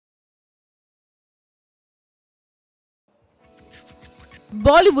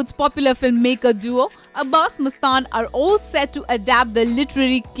Bollywood's popular filmmaker duo Abbas Mustan are all set to adapt the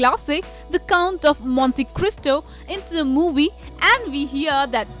literary classic The Count of Monte Cristo into a movie, and we hear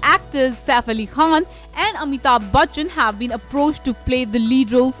that actors Saif Ali Khan and Amitabh Bachchan have been approached to play the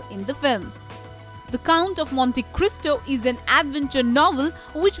lead roles in the film. The Count of Monte Cristo is an adventure novel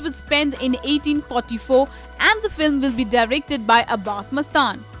which was penned in 1844, and the film will be directed by Abbas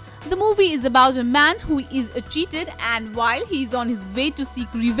Mustan. The movie is about a man who is cheated, and while he is on his way to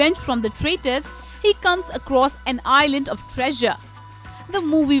seek revenge from the traitors, he comes across an island of treasure. The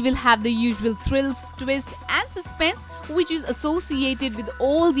movie will have the usual thrills, twists and suspense which is associated with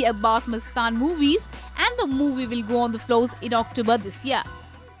all the Abbas Mustan movies, and the movie will go on the floors in October this year.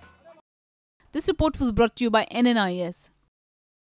 This report was brought to you by NNIS.